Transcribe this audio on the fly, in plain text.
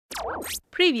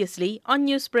Previously on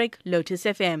Newsbreak, Lotus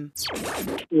FM.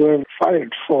 We have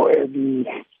filed for the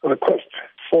request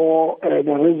for the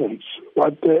reasons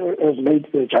what has made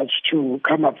the judge to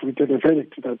come up with the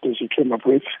verdict that she came up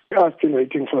with. We are still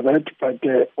waiting for that, but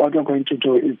what we're going to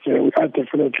do is we are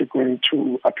definitely going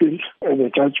to appeal the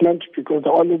judgment, because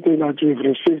the only thing that we've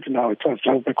received now is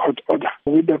just the court order.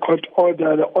 With the court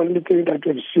order, the only thing that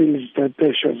we've seen is that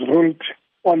she has ruled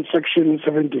on Section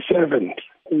 77,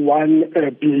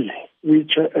 1B,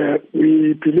 which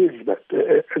we believe that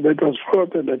that was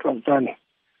fraud and that was done.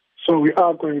 So we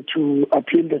are going to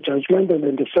appeal the judgment, and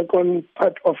then the second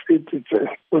part of it is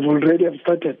we've already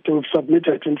started to submit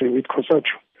it with COSATU.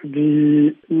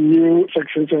 The new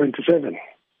Section 77,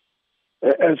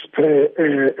 as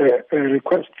per a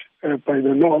request by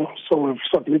the law, so we've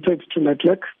submitted to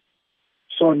Network.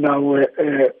 So now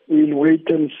we'll wait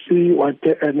and see what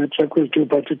the Network will do,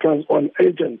 but it was on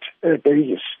agent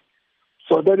basis.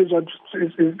 So that is what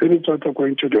we're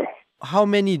going to do. How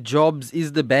many jobs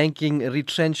is the banking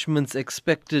retrenchments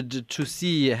expected to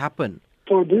see happen?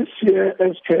 So this year,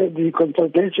 as per the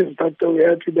consultations that we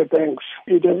had with the banks,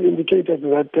 it has indicated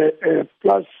that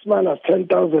plus minus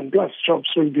 10,000 plus jobs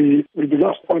will be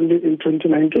lost only in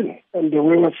 2019. And the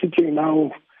way we're sitting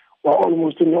now, we're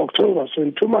almost in October, so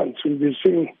in 2 months we'll be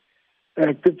seeing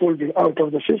people being out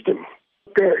of the system.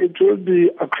 It will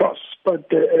be across, but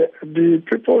the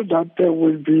people that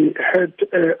will be hurt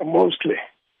mostly,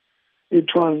 it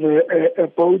was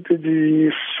about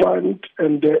the front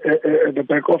and the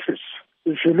back office.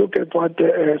 If you look at what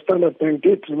Standard Bank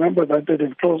did, remember that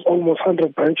they've closed almost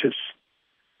 100 branches.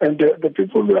 And the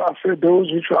people who are affected, those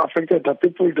which were affected are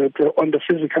people that were on the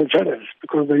physical channels,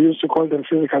 because they used to call them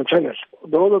physical channels.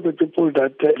 Those are the people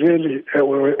that really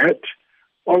were hurt.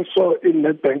 Also in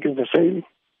Nedbank is the same.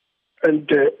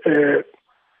 And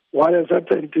what has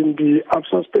happened in the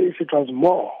ABSA space, it was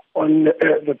more on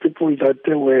the people that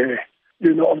were,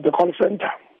 of the call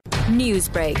center.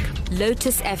 Newsbreak,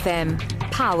 Lotus FM,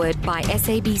 powered by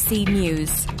SABC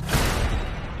News.